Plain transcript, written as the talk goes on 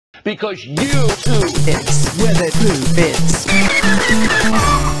Because you too. It's where the blue fits.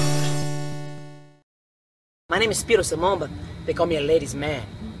 My name is Spiro Simone, but they call me a ladies' man.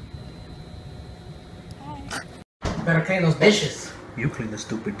 Better clean those dishes. You clean the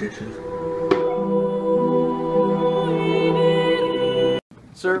stupid dishes.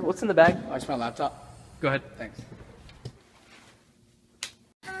 Sir, what's in the bag? Oh, it's my laptop. Go ahead. Thanks.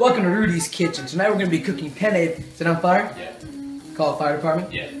 Welcome to Rudy's Kitchen. Tonight we're going to be cooking penne. Is it on fire? Yeah. Call the fire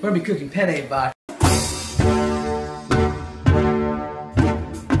department? Yeah. We're going to be cooking penne by...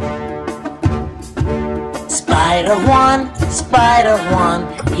 Spider one,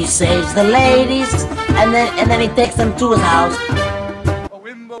 he saves the ladies, and then he takes them to his house.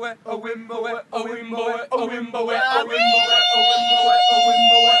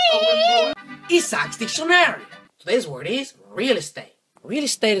 Isaac's Dictionary. Today's word is real estate. Real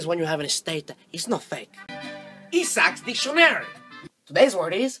estate is when you have an estate that is not fake. Isaac's Dictionary. Today's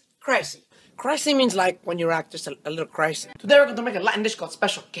word is crazy. Crazy means like when you act just a little crazy. Today we're going to make a Latin dish called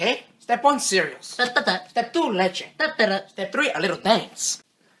Special K. Step 1, cereals. Step 2, leche. Step 3, a little dance.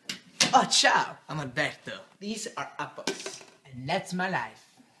 Oh, ciao. I'm Alberto. These are apples. And that's my life.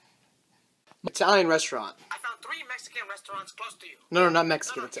 Italian restaurant. I found 3 Mexican restaurants close to you. No, not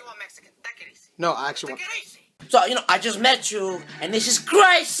Mexican. No, you want Mexican. Take it easy. No, I actually want... Take it easy. So, I just met you, and this is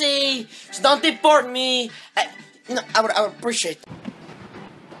crazy. So don't deport me. I would appreciate it.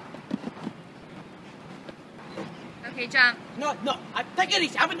 Okay, jump. No, take it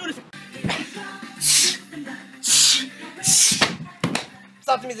easy. I've been doing this.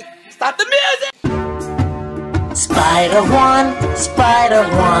 Stop the music. Stop the music! Spider one,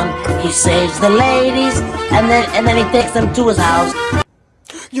 he saves the ladies, and then he takes them to his house.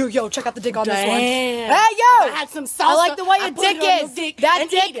 Yo, check out the dick on this one. Damn. Hey, yo! I had some salsa. I like the way your dick is. That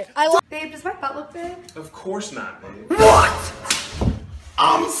dick, I like. Babe, does my butt look big? Of course not, babe. What?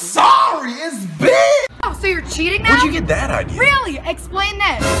 I'm sorry, it's big! Oh, so you're cheating now? Where'd you get that idea? Really? Explain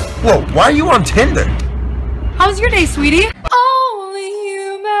this. Whoa, why are you on Tinder? How's your day, sweetie? Only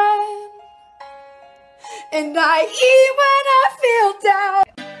human. And I eat when I feel down.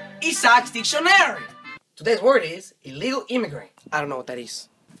 Isaac's Dictionary. Today's word is illegal immigrant. I don't know what that is.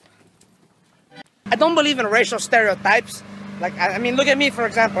 I don't believe in racial stereotypes. Like, I mean, look at me, for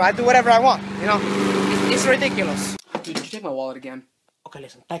example. I do whatever I want, you know? It's ridiculous. Dude, did you take my wallet again? Okay,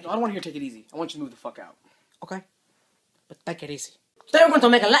 listen, take it. I don't want to hear take it easy. I want you to move the fuck out. Okay? But take it easy. Today we're going to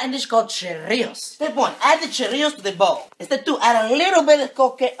make a Latin dish called churrillos. Step 1, add the churrillos to the bowl. Step 2, add a little bit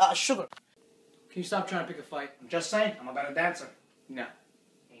of sugar. Can you stop trying to pick a fight? I'm just saying, I'm a better dancer. No.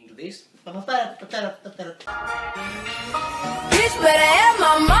 Can you do this? Bitch better have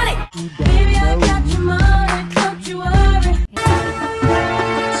my money. Baby, I got your money, don't you worry.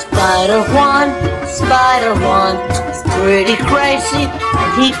 Spider one, is pretty crazy,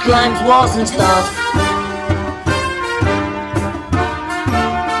 and he climbs walls and stuff.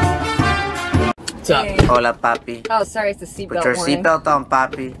 What's up? Hola, papi. Oh, sorry, it's the seatbelt. Put your seatbelt on,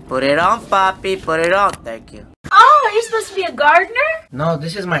 papi. Put it on, papi. Put it on. Thank you. Oh, are you supposed to be a gardener? No,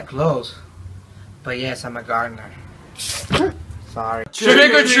 this is my clothes. But yes, I'm a gardener. Sorry.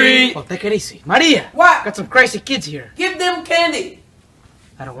 Trick or treat! Oh, take it easy. Maria! What? Got some crazy kids here. Give them candy.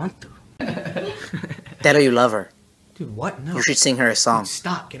 I don't want to. Tell her you love her. Dude, what? No. You should sing her a song.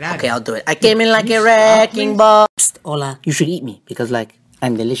 Stop, get out Okay, of I'll do it. I came in like a wrecking ball. Psst, hola. You should eat me because, like,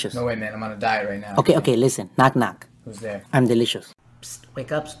 I'm delicious. No way, man. I'm on a diet right now. Okay, listen. Knock, knock. Who's there? I'm delicious. Psst,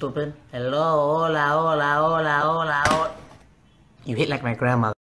 wake up, stupid. Hello, hola. You hit like my grandmother.